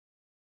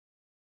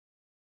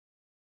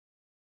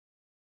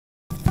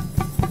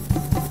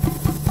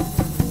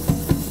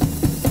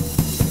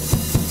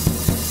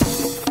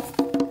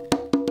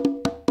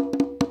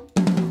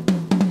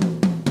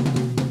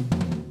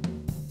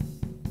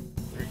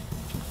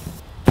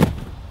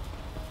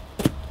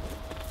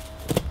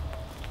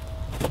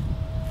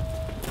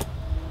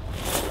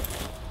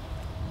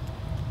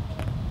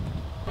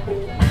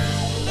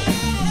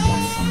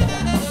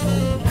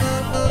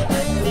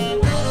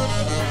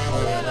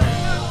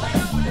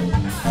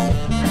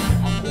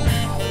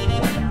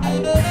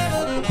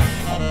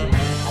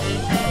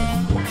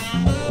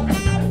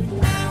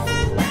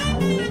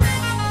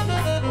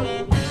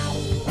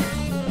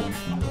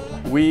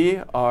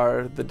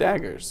are the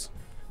Daggers.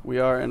 We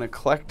are an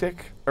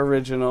eclectic,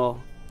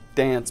 original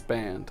dance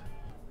band,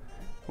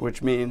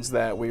 which means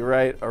that we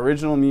write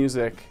original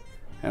music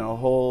in a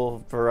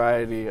whole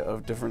variety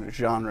of different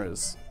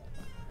genres.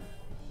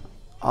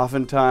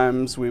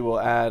 Oftentimes we will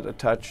add a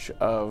touch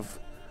of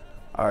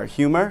our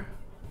humor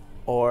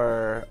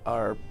or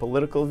our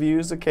political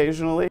views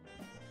occasionally,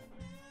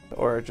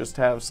 or just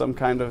have some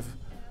kind of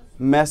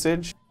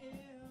message.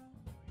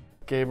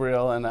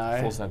 Gabriel and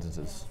I... Full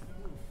sentences.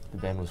 The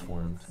band was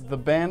formed. The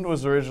band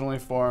was originally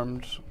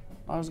formed,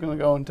 I was going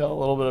to go and tell a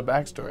little bit of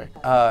backstory.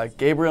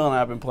 Gabriel and I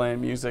have been playing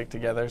music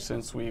together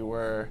since we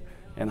were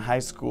in high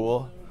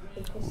school.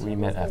 We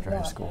met after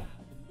high school.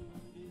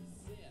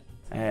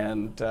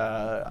 And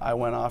I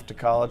went off to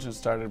college and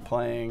started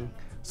playing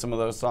some of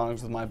those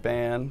songs with my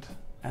band,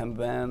 and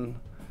then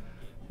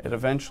it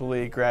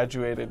eventually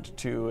graduated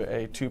to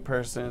a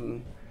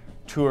two-person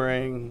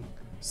touring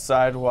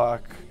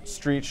sidewalk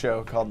street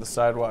show called the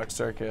Sidewalk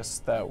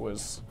Circus that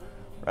was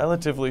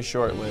relatively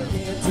short-lived.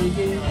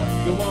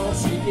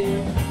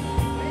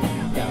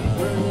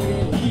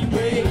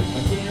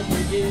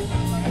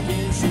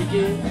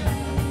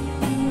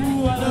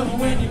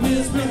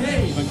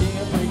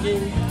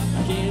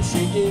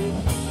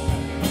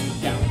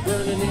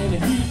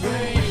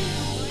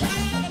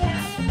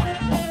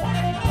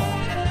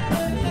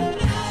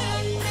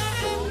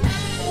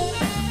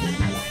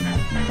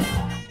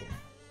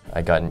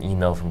 I got an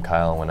email from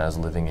Kyle when I was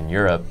living in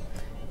Europe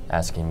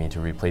asking me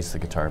to replace the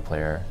guitar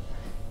player,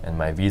 and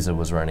my visa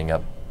was running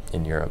up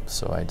in Europe,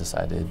 so I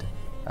decided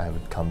I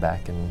would come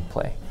back and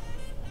play.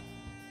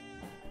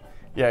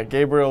 Yeah,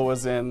 Gabriel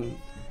was in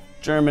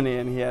Germany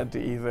and he had to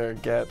either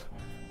get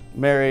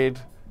married,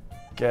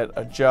 get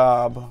a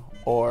job,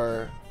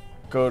 or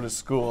go to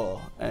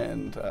school,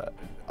 and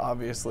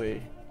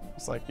obviously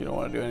it's like you don't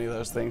want to do any of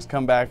those things.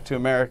 Come back to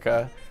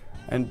America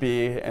and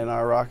be in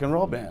our rock and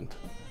roll band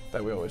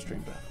that we always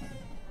dreamed of.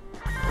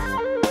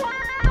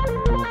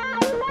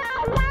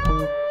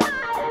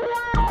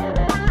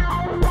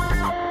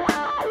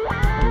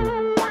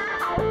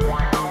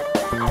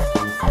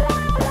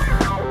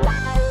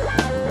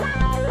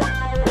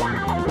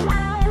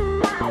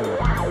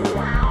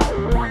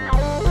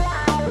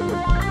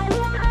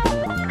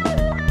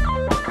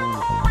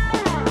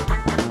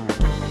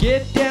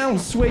 Get down,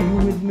 sway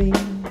with me.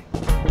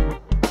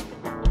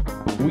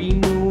 We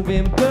move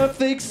in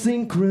perfect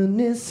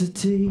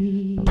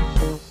synchronicity.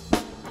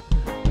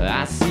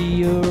 I see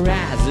your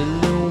eyes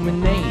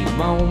illuminate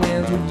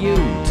moments with you,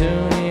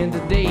 turn into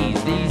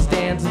days. These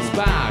dancing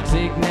sparks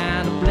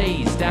ignite a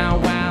blaze,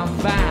 down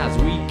wildfires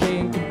we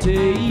can't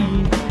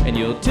contain, and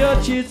your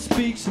touch, it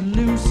speaks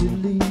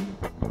elusively.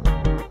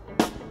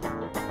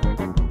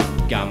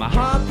 Got my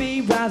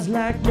heartbeat rise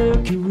like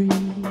mercury.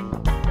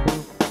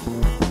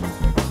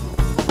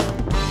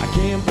 I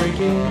can't break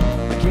it,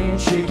 I can't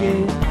shake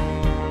it.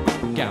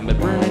 Got me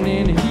burning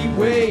in a heat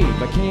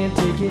wave. I can't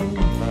take it,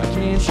 I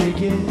can't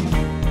shake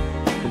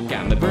it.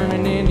 Got me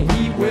burning in a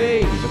heat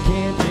wave. I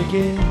can't take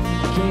it,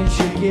 I can't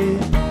shake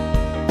it.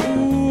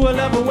 Ooh, I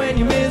love it when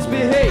you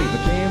misbehave. I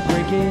can't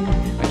break it,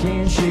 I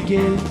can't shake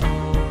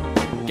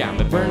it. Got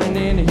me burning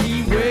in a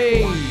heat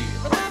wave.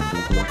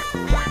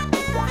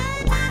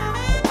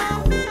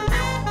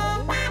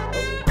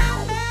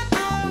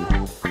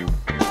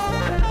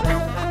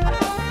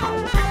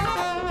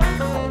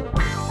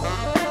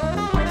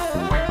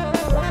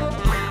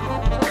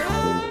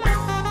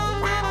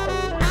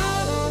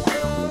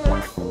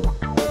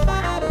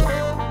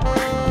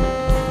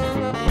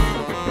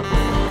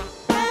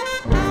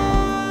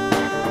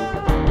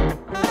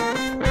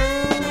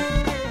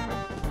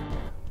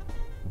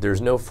 There's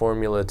no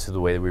formula to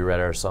the way that we write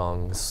our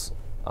songs.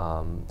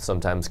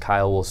 Sometimes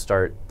Kyle will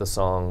start the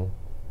song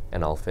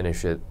and I'll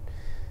finish it.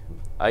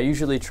 I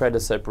usually try to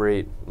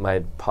separate my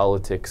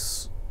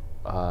politics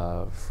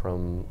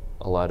from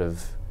a lot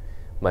of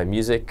my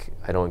music.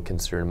 I don't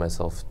consider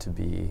myself to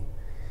be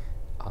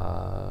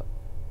an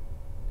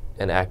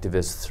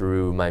activist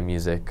through my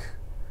music,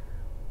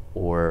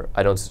 or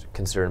I don't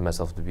consider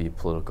myself to be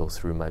political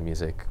through my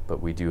music,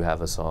 but we do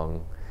have a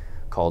song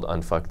called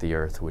Unfuck The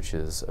Earth, which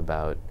is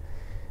about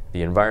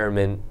the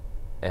environment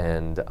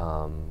and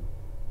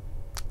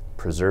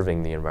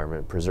preserving the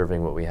environment,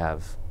 preserving what we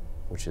have,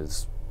 which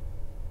is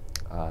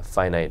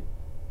finite.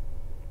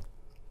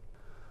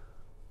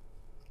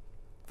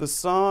 The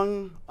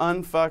song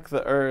Unfuck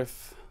the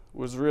Earth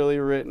was really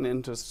written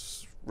into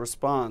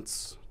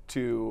response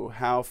to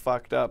how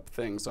fucked up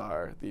things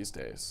are these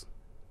days,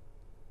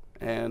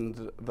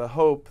 and the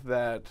hope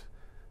that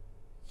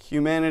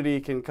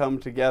humanity can come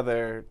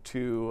together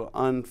to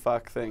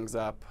unfuck things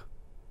up.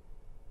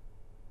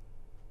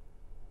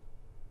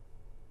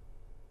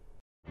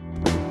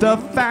 The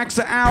facts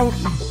are out,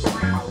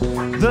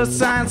 the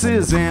science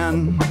is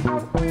in.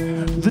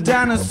 The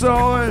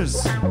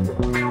dinosaurs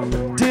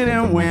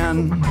didn't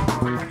win.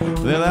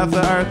 They left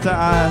the earth to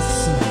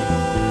us,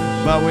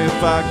 but we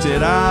fucked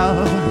it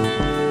up.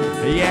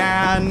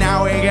 Yeah,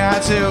 now we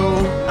got to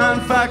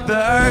unfuck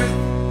the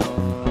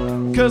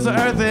earth, 'cause the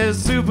earth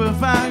is super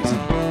fucked.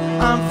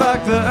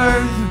 Unfuck the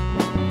earth.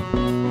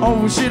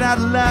 Oh, shit out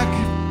of luck.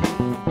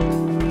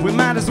 We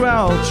might as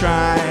well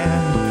try.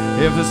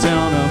 If there's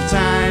still enough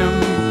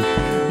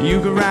time,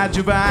 you could ride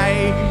your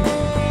bike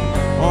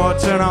or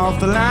turn off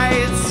the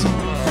lights.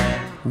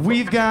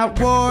 We've got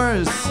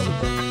wars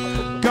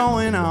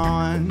going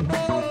on.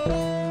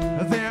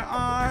 There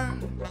are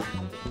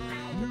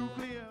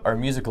nuclear... Our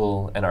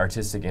musical and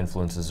artistic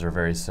influences are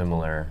very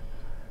similar.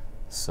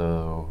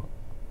 So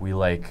we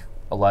like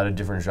a lot of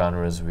different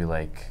genres. We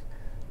like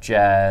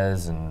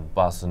jazz and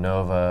bossa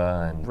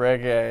nova and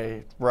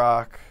reggae,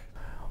 rock,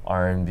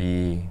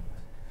 R&B,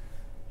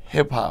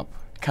 hip-hop,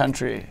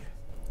 country,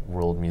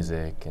 world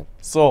music, and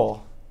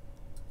soul,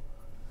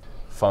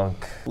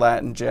 funk,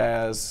 Latin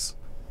jazz.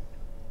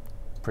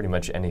 pretty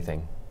much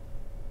anything.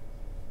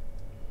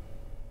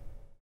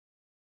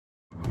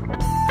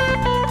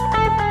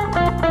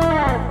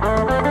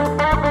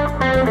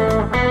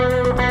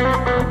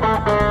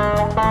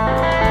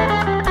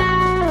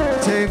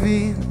 Te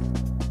vi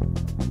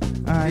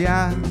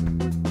allá.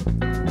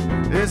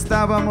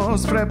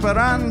 Estábamos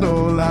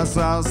preparando la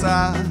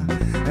salsa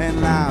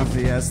en la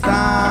fiesta.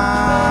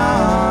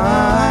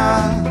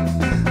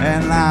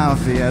 En la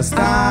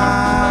fiesta.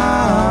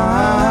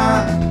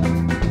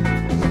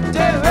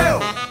 Te veo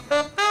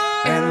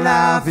en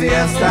la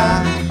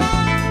fiesta.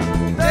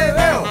 Te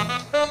veo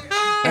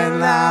en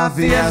la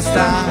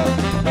fiesta.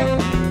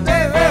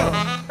 Te veo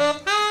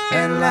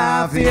en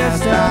la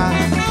fiesta.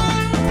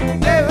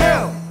 Te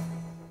veo.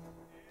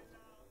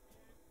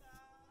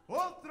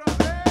 Otra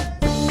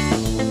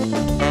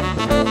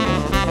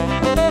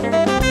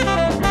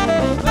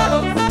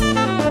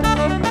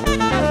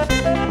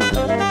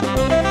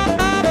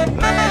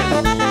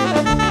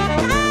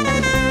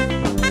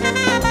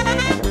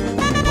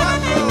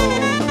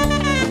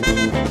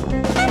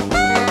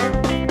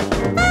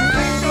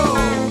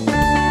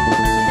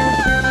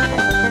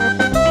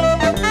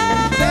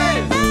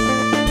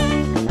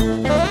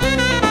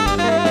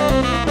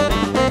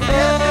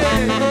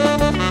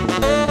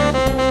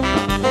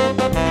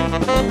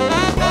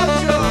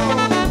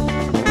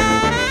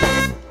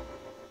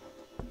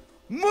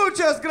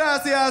Muchas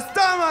gracias,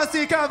 damas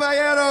y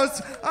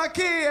caballeros,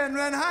 aquí en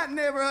Manhattan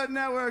Neighborhood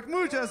Network.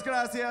 Muchas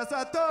gracias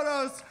a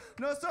todos.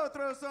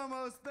 Nosotros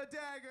somos the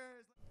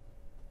Daggers.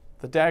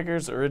 The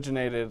Daggers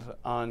originated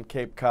on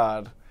Cape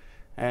Cod,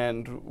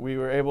 and we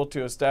were able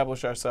to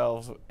establish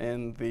ourselves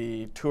in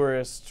the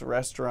tourist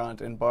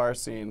restaurant and bar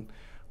scene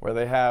where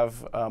they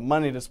have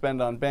money to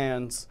spend on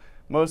bands.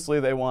 Mostly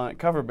they want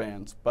cover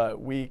bands,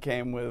 but we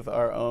came with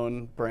our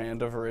own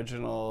brand of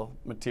original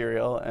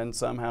material and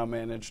somehow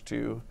managed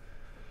to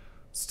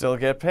still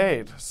get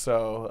paid.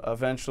 So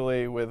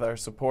eventually, with our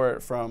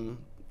support from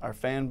our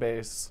fan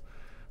base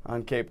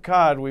on Cape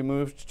Cod, we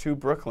moved to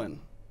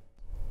Brooklyn.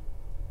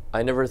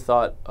 I never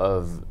thought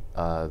of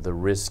the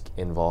risk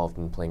involved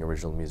in playing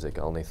original music.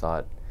 I only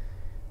thought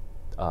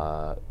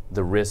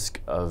the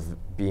risk of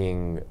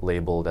being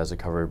labeled as a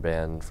cover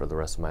band for the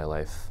rest of my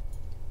life.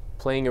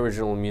 Playing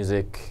original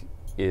music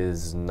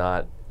is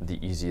not the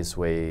easiest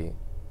way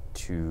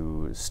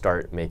to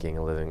start making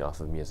a living off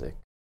of music.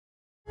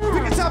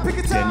 Pick it up, pick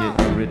it up. Can you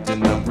hear it in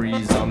the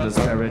breeze on this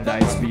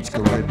paradise beach?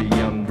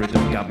 Caribbean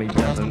rhythm got me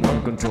dancing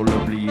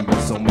uncontrollably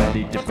with so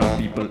many different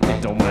people.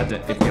 It don't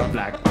matter if you're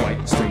black,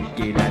 white, straight,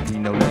 gay,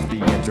 Latino,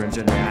 lesbian,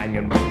 transgender,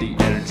 hanging with the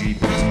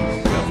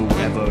LGBT. Love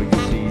whoever you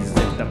please.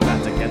 If the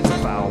plastic gets a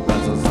foul,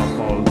 pencils all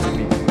fall to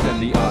me. Then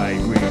the eye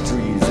green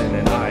trees in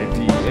an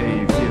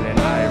IPA, feeling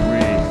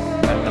irate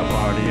at the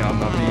party on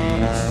the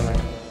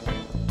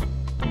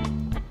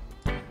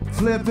beach.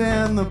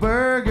 Flipping the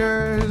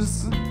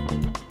burgers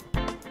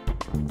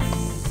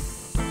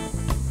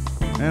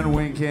and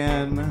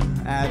winking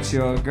at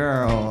your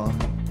girl.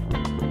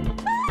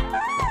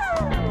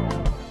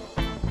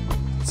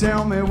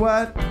 Tell me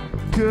what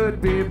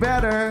could be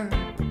better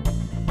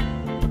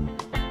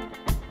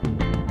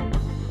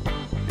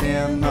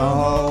in the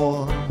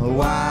whole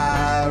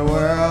wide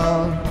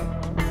world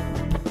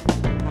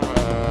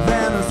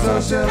than a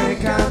socially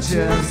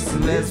conscious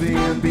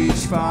lesbian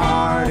beach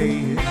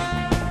party.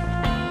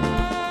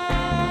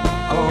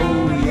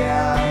 Oh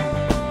yeah.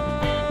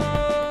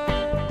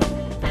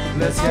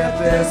 Let's get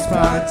this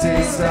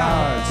party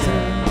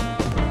started.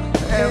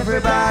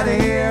 Everybody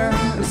here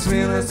is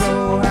feeling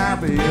so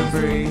happy and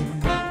free.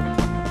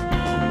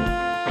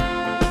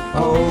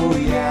 Oh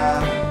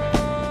yeah.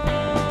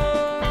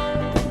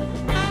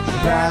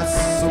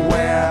 That's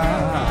where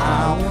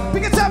I'm.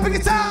 Pick it up, pick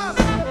it up!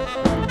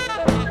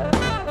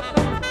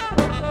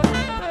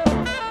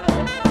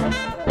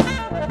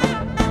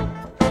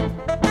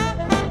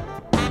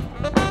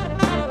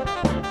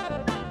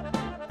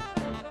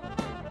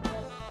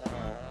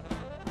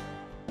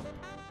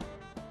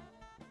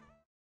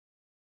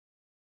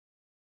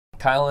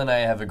 Kyle and I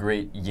have a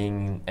great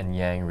yin and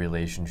yang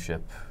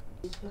relationship.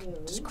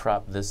 Just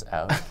crop this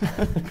out.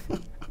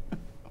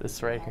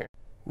 This right here.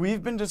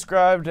 We've been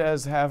described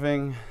as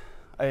having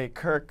a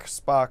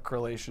Kirk-Spock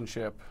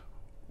relationship,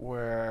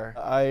 where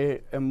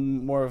I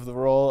am more of the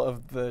role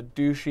of the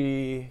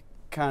douchey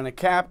kind of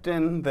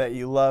captain that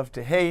you love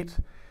to hate,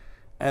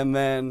 And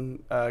then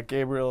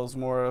Gabriel's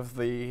more of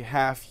the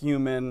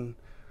half-human,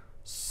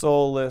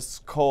 soulless,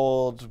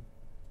 cold,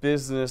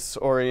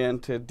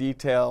 business-oriented,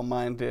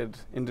 detail-minded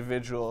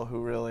individual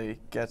who really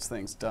gets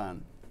things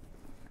done.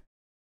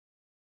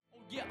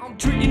 Yeah, I'm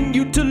treating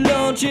you to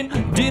lunch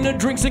and dinner,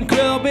 drinks and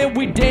club, and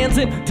we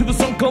dancing till the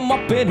sun come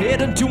up and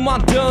heading to my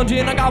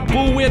dungeon. I got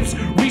bull whips,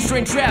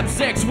 restrained traps,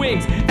 sex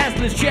wings,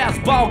 assless chaps,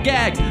 ball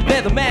gags,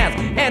 leather masks,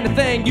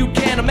 anything you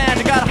can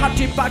imagine. Got a hot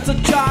chip box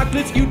of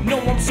chocolates, you know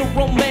I'm so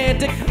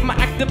romantic. I'ma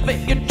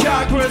activate your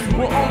chakras,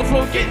 we're on the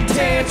floor getting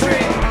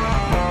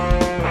tantric.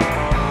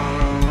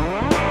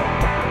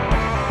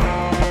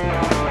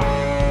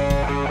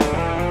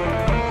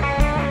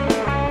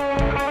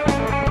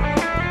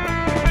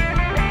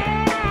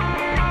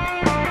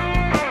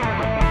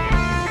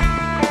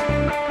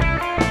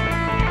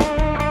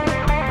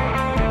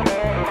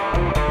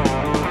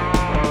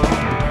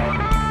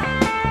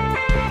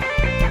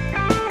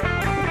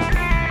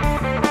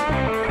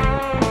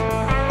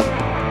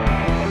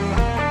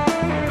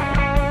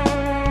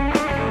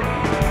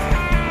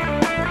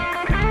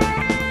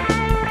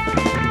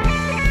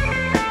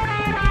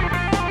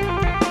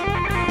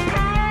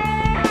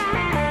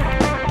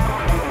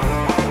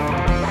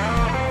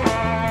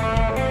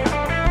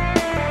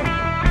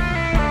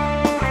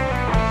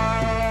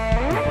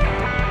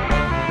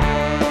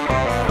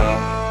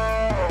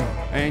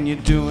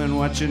 Doing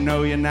what you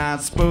know you're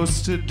not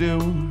supposed to do,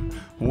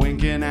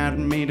 winking at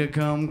me to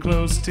come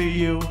close to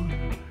you.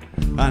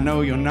 I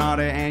know you're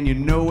naughty and you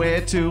know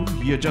it too.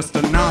 You're just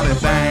a naughty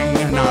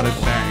thing, naughty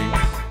thing.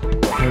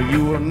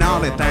 You a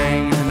naughty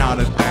thing,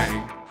 naughty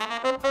thing.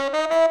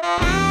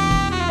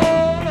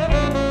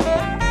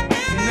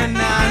 Na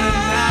na na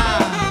na.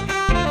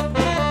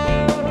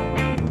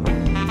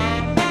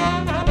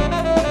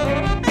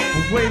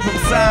 Wave from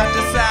side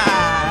to side.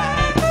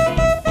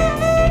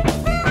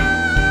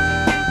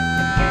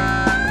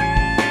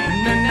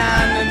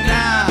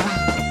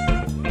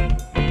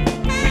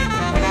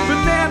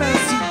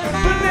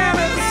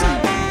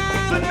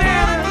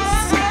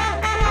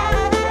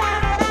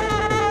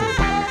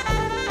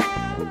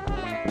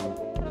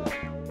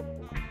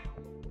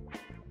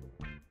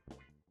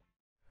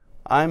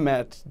 I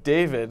met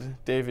David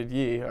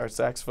Yee, our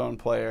saxophone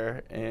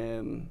player,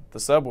 in the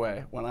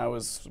subway when I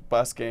was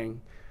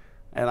busking,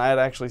 and I had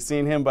actually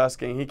seen him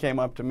busking. He came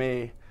up to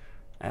me,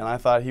 and I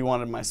thought he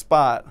wanted my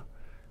spot,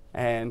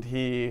 and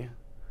he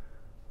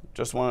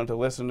just wanted to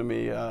listen to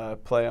me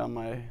play on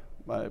my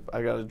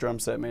I got a drum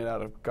set made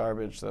out of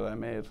garbage that I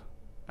made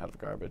out of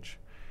garbage.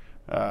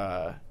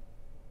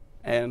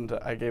 And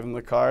I gave him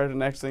the card, and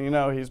next thing you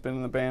know, he's been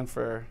in the band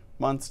for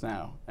months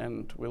now,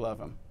 and we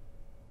love him.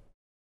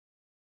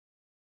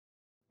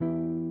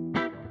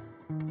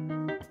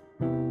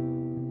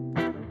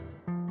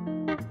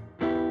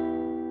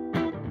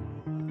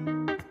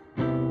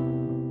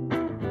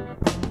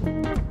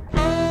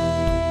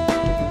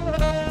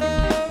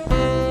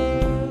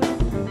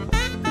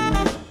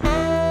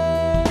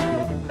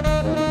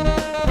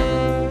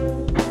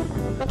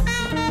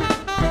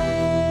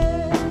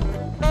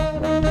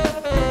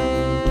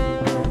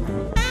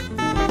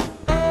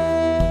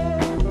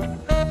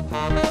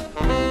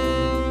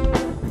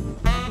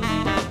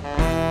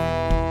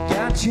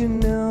 Your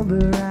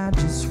number, I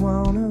just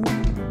wanna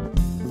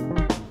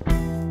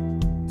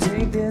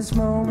take this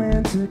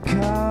moment to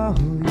call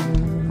you.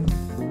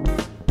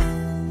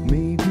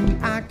 Maybe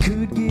I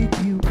could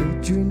get you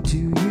a drink to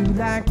you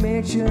like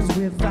mixtures.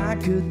 If I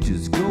could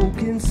just go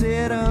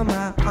consider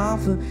my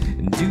offer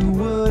and do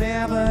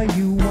whatever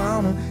you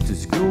wanna.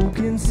 Just go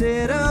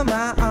consider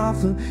my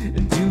offer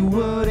and do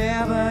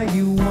whatever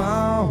you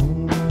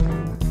wanna.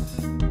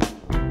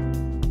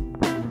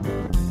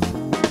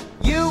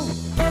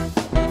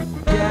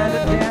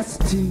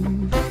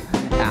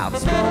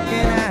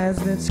 Outspoken eyes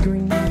that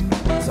scream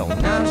so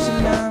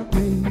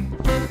nonchalantly,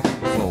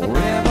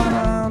 forever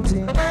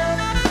haunting.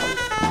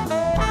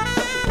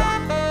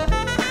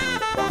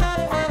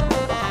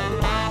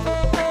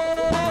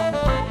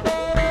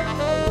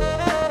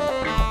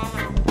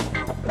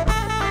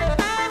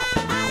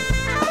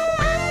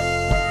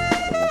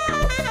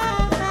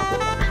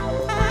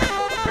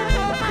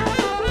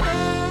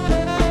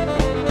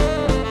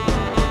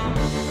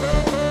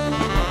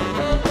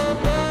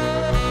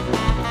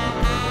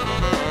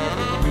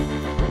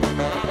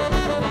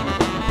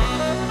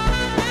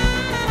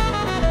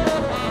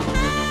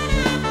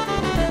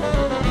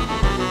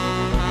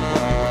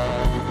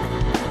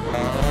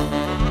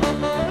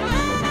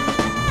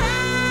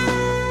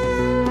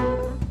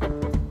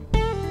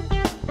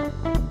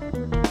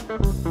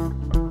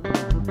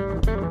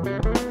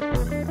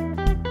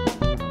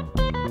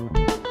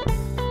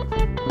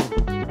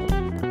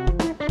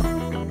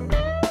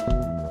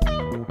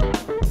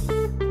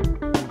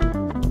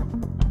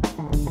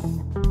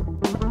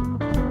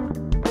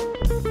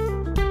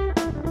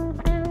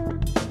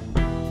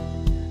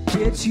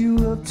 Get you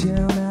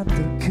uptown at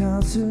the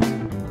concert.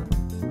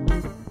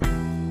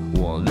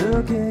 One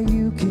look at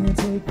you, can't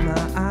take my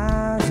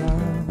eyes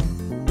off.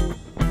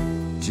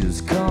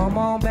 Just come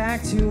on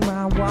back to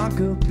my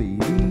walk-up,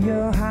 baby,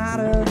 you're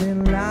hotter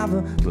than life.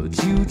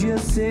 But you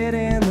just sit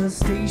in the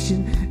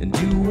station and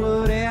do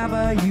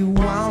whatever you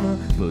wanna.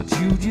 But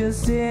you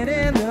just sit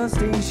in the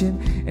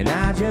station and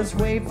I just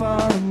wait for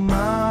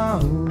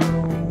tomorrow.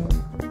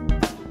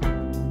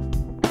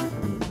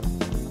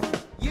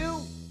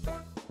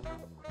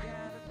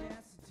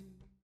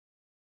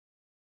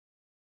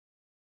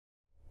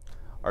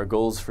 Our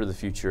goals for the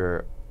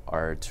future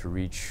are to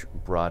reach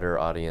broader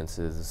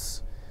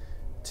audiences,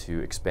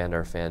 to expand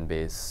our fan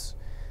base,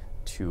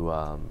 to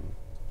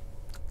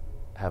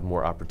have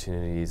more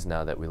opportunities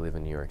now that we live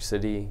in New York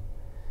City,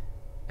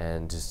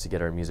 and just to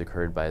get our music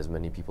heard by as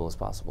many people as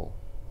possible.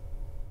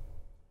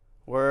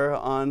 We're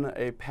on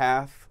a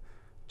path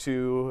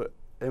to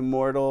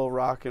immortal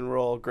rock and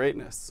roll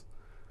greatness,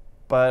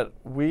 but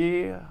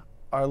we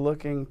are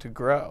looking to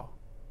grow.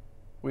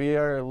 We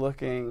are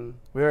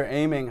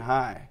aiming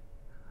high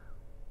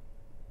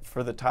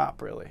for the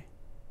top, really,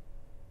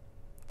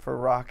 for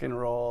rock and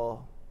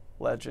roll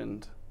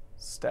legend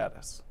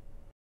status.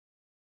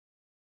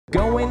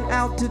 Going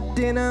out to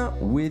dinner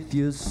with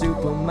your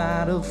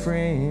supermodel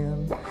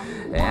friend.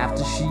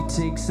 After she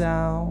takes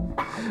out,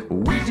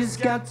 we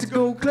just got to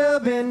go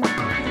clubbing.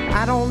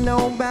 I don't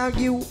know about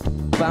you,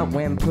 but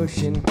when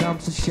pushing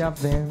comes to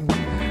shoving,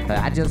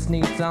 I just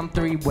need some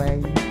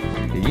three-way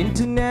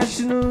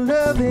international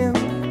loving.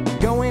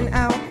 Going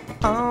out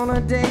on a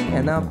date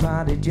and our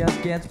party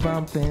just gets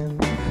bumping.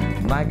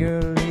 My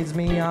girl leaves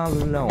me all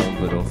alone,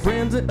 but her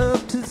friends are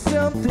up to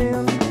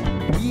something.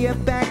 We are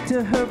back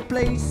to her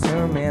place,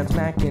 her man's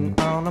macking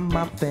on a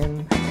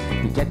muffin.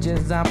 He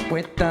catches up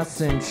with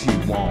us and she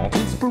wants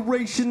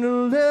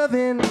inspirational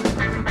loving.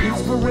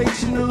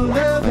 Inspirational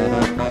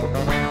loving.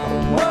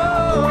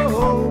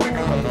 Whoa,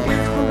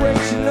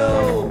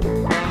 inspirational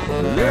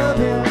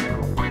loving.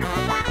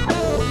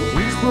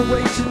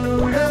 Inspirational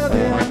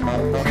loving.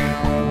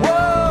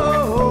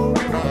 Whoa,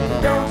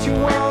 don't you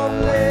want a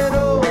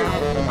little?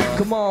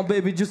 Come on,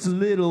 baby, just a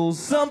little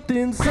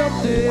something,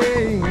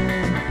 something.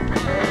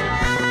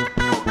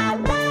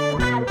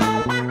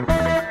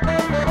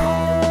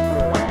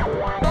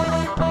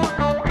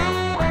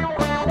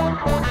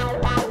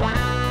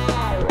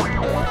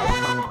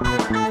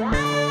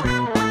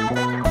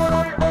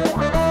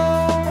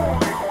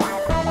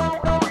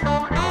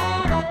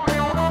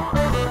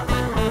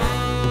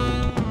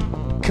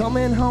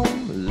 Coming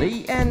home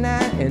late at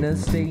night in a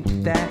state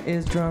that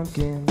is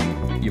drunken.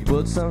 You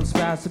put some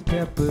spicy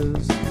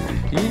peppers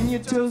in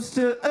your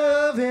toaster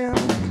oven.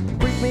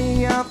 Break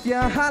me off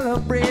your hollow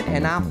bread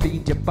and I'll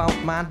feed you both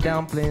my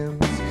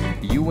dumplings.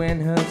 You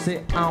and her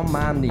sit on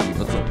my knee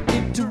for some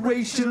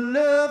interracial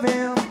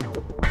loving.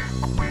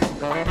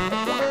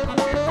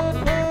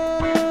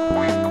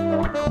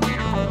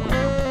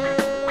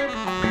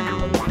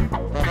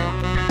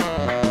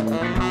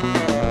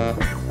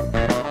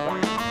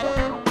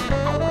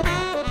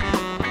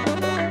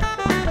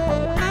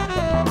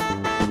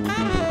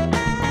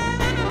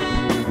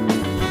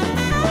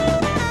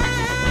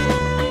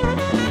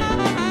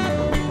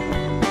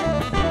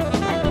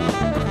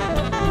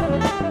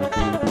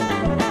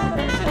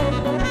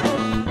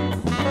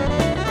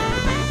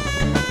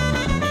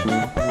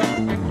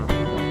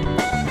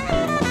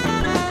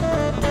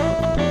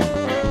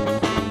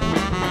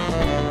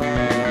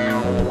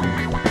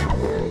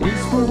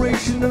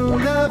 Inspirational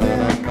loving.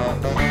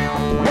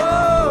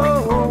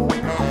 Whoa,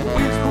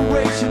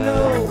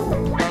 inspirational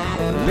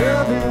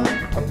loving.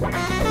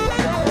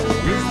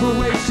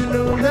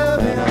 Inspirational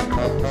loving.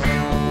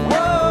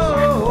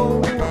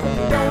 Whoa,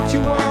 don't you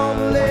want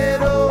a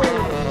little?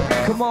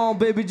 Come on,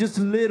 baby, just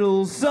a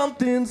little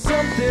something,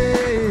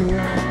 something.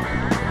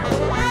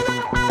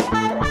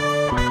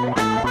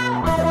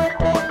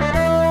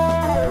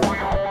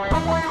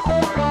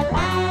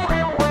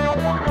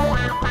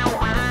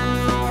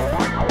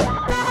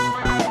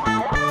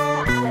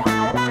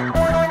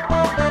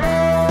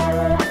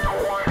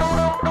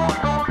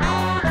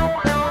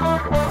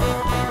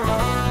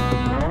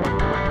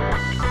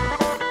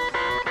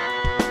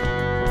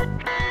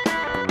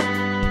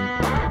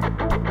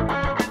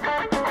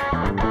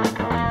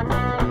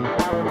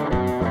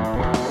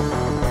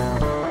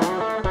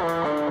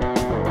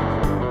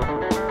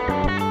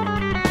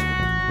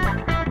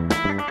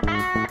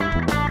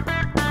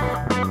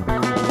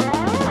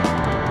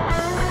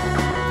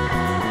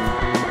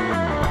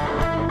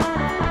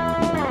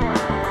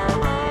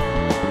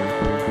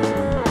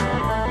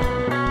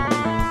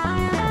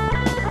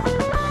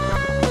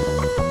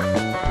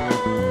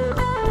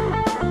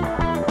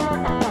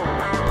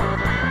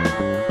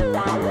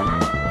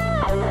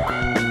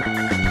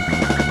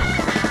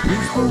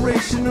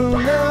 Inspirational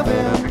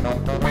loving.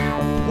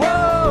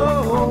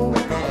 Whoa,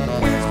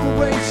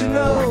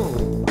 inspirational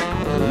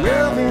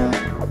loving.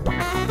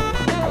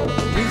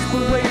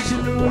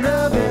 Inspirational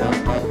loving.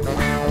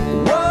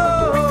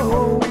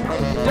 Whoa,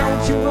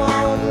 don't you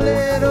want a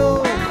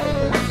little?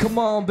 Come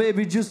on,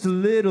 baby, just a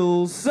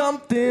little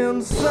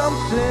something,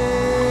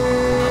 something.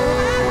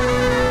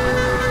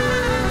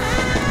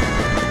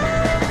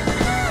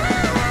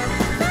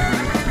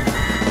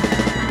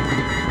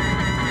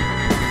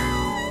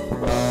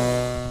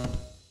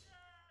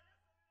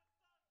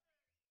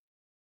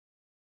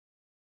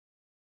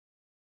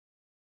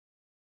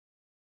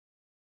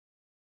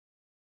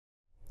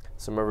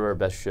 Some of our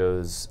best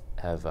shows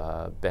have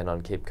been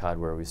on Cape Cod,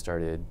 where we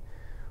started.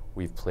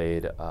 We've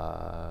played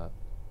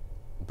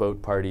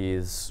boat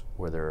parties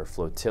where there are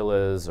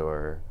flotillas,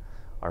 or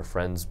our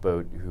friend's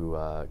boat who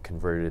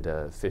converted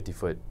a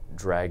 50-foot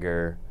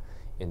dragger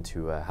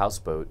into a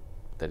houseboat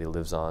that he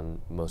lives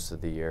on most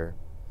of the year.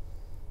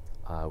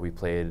 We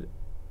played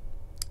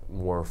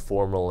more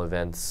formal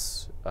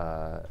events,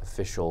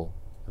 official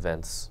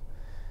events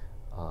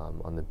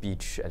on the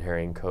beach at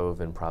Herring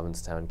Cove in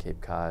Provincetown, Cape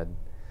Cod.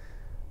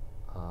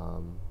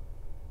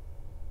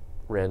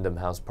 Random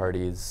house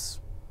parties.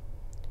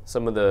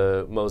 Some of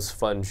the most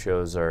fun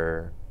shows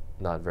are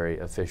not very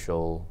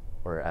official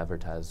or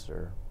advertised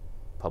or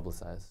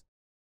publicized.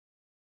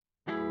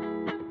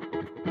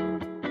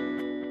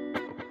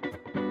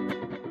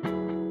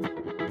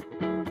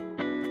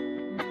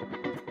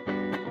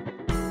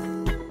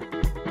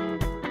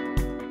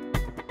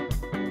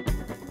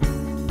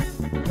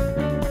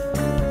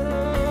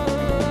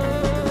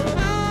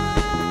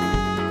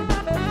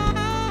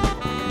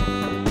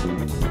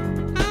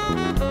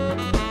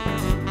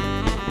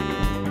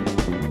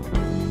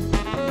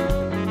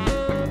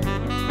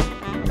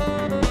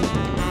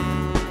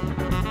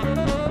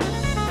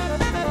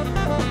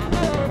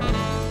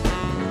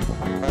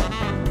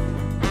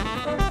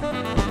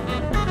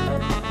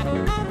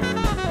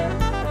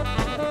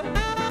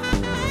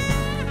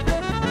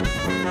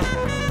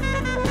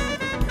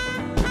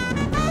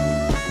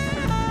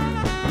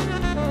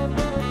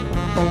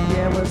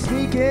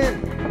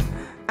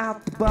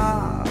 Out the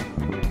bar,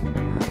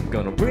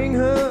 gonna bring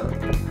her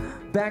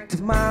back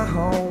to my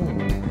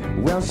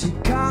home. Well, she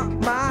caught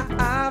my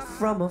eye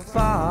from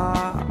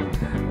afar.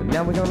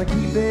 Now we're gonna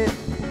keep it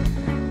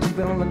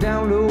on the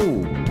down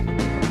low,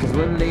 'cause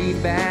we're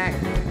laid back,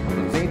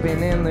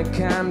 vaping in the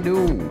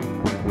condo,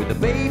 with a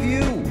bay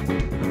view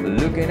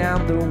looking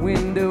out the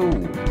window.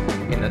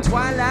 In the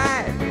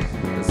twilight,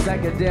 a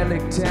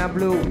psychedelic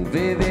tableau,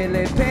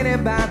 vividly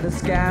painted by the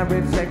sky,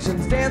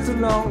 reflections dance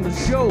along the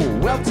shore.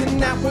 Well,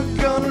 tonight we're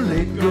gonna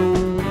let go,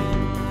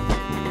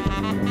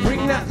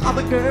 bring that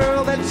other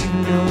girl that you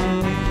know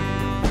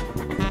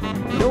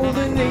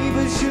the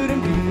neighbors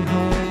shouldn't be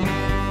home,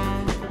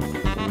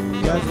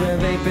 'cause we're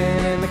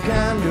vaping in the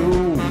condo.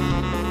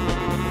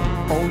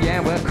 Oh yeah,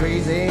 we're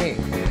crazy,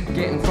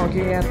 getting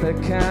funky at the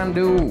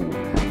condo.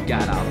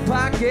 Got a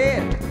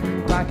pocket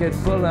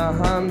full of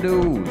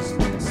hondos,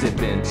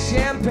 sipping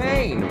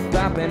champagne,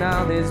 popping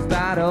all these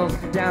bottles.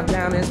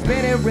 Downtown is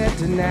painted red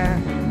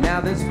tonight,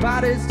 now this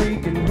body's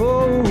taking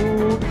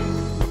hold.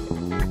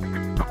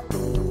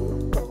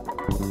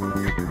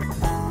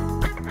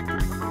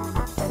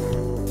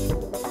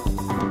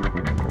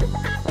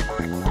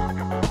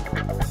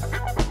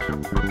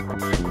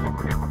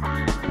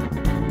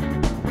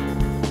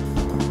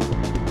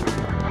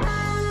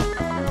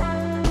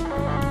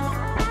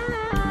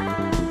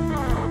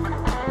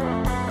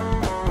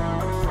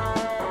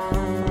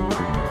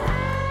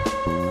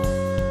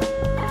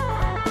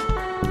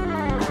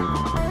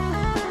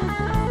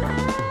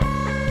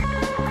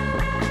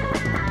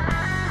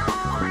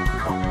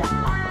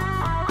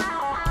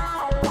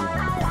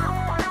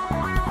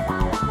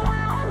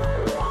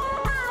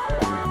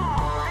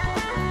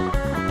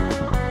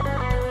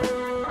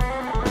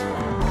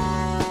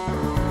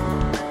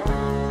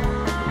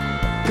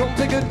 Don't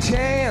take a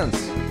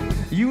chance,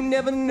 you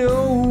never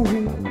know.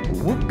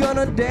 We're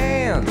gonna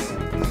dance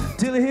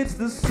till it hits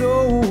the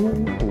soul.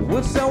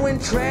 We're so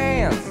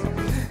entranced,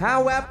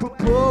 how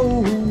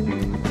apropos,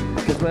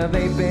 'cause we're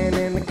vaping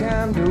in the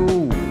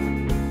condo.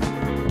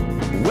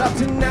 Well,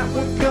 tonight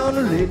we're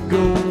gonna let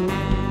go,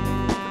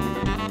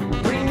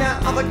 bring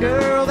that other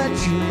girl that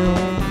you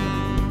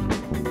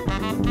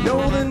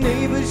know the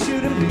neighbors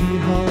shouldn't be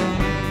home,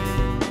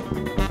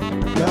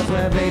 'cause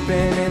we're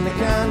vaping in the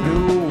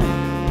condo.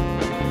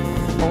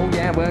 Oh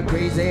yeah, we're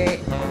crazy,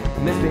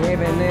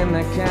 misbehaving in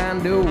the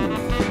condo,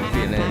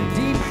 feeling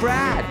deep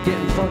fried,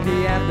 getting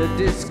funky at the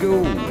disco.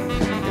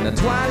 In the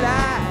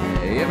twilight,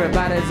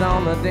 everybody's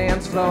on the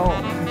dance floor.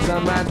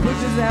 Sunrise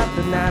pushes out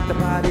the night, the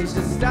party's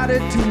just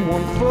started to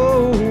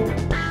unfold.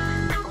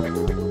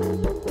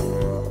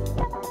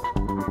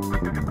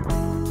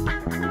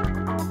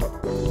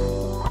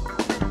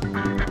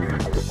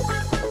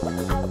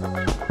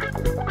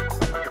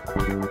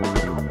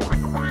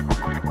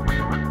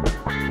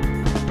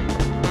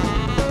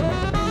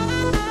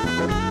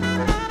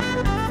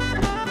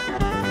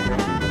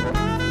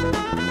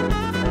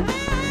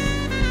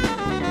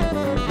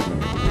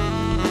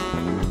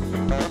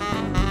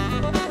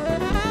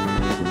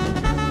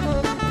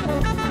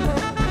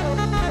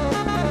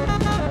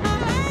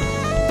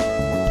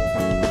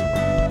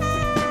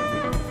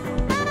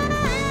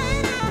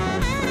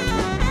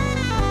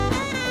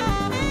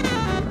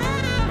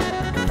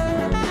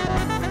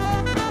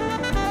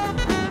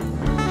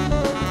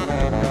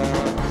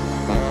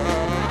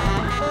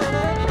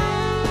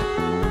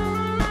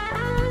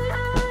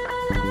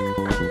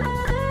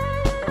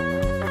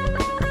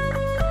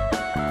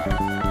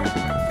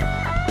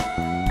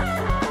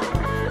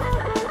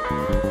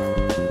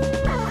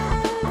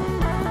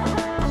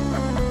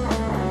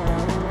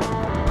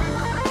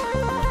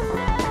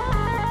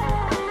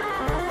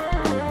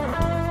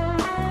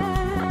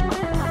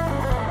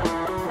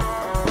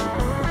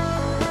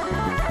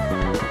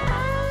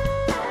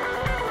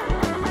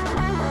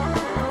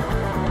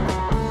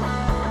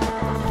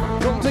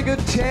 Come take a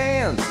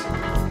chance,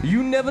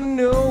 you never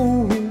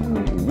know.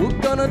 We're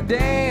gonna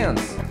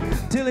dance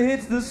till it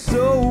hits the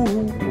soul.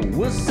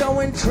 We're so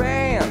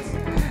entranced,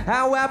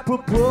 how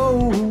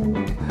apropos,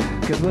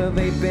 cause we're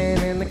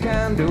vaping in the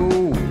condo.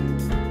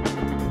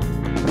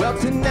 Well,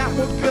 tonight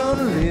we're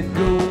gonna let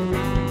go.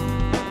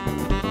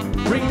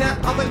 Bring that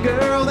other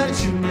girl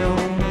that you know.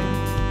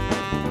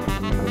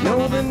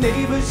 No, the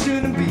neighbors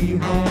shouldn't be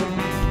home,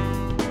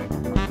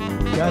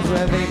 cause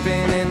we're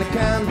vaping in the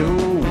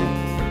condo.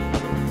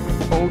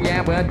 Oh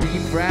yeah, we're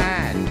deep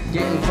fried,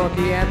 getting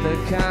funky at the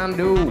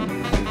condo.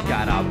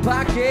 Got our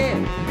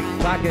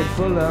pocket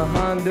full of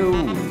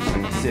hondos.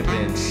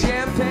 Sipping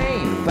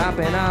champagne,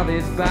 popping all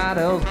these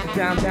bottles.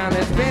 Downtown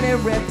has been a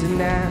rep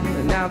tonight,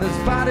 and now the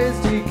spot is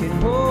taking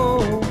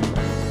hold.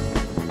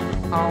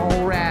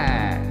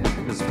 Alright,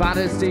 the spot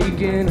is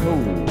taking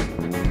hold.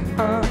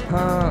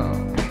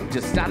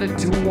 Just started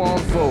to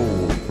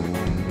unfold.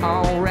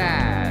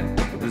 Alright,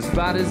 the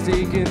spot is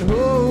taking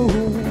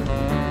hold.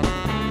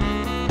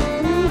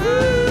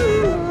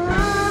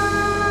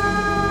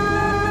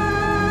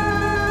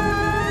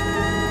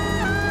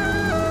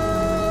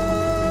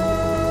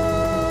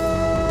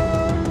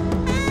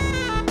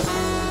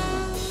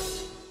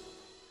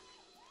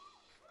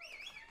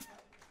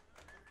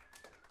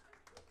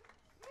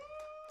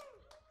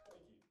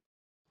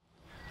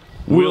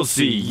 We'll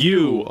see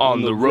you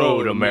on the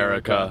road,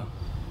 America.